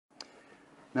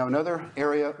Now, another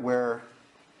area where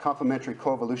complementary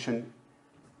coevolution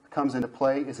comes into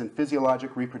play is in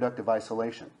physiologic reproductive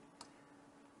isolation.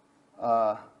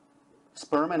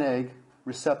 Sperm and egg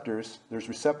receptors, there's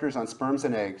receptors on sperms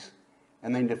and eggs,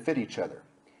 and they need to fit each other.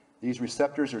 These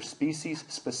receptors are species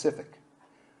specific.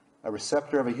 A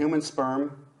receptor of a human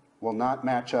sperm will not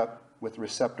match up with the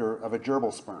receptor of a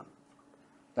gerbil sperm.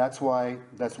 That's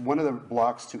one of the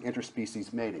blocks to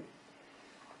interspecies mating.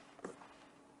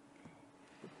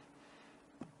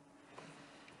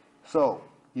 So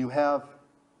you have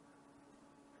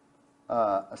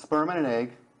a sperm and an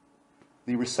egg.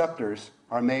 The receptors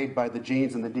are made by the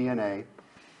genes in the DNA.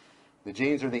 The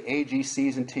genes are the A, G,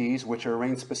 C's, and T's, which are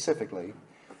arranged specifically.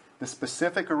 The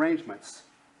specific arrangements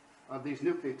of these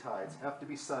nucleotides have to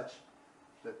be such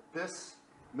that this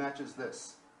matches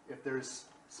this. If there's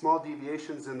small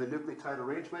deviations in the nucleotide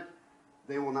arrangement,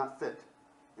 they will not fit,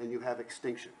 and you have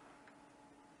extinction.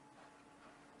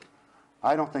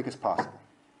 I don't think it's possible.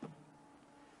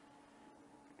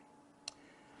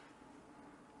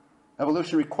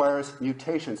 Evolution requires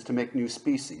mutations to make new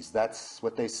species. That's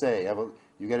what they say.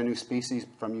 You get a new species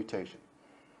from mutation.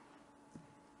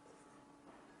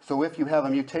 So if you have a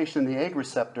mutation in the egg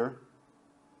receptor,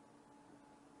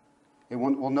 it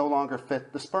will no longer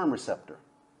fit the sperm receptor.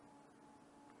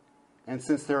 And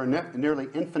since there are a nearly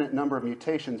infinite number of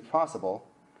mutations possible,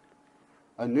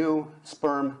 a new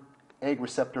sperm-egg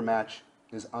receptor match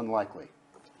is unlikely.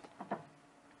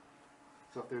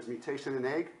 So if there's mutation in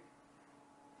egg,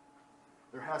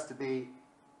 there has to be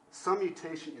some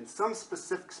mutation in some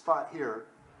specific spot here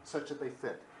such that they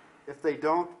fit. If they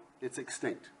don't, it's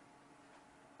extinct.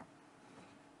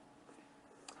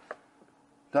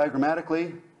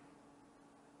 Diagrammatically,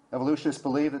 evolutionists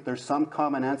believe that there's some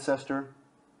common ancestor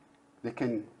that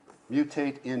can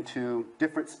mutate into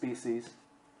different species.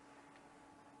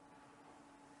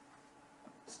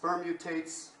 Sperm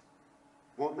mutates,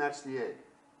 won't match the egg.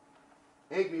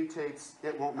 Egg mutates,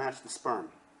 it won't match the sperm.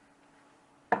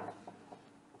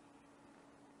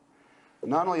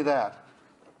 Not only that,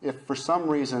 if for some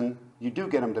reason you do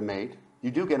get them to mate, you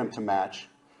do get them to match,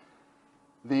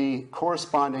 the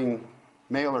corresponding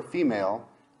male or female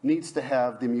needs to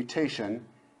have the mutation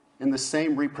in the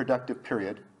same reproductive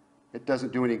period. It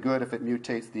doesn't do any good if it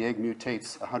mutates, the egg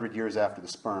mutates 100 years after the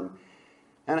sperm.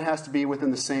 And it has to be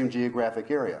within the same geographic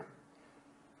area.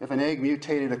 If an egg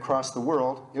mutated across the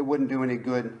world, it wouldn't do any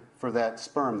good for that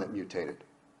sperm that mutated.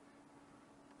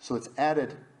 So it's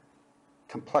added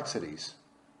complexities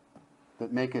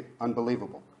that make it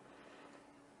unbelievable.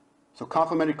 So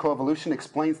complementary coevolution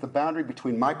explains the boundary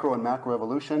between micro and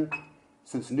macroevolution,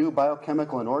 since new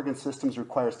biochemical and organ systems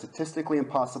require statistically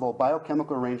impossible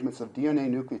biochemical arrangements of DNA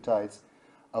nucleotides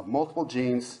of multiple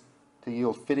genes to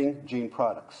yield fitting gene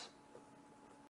products.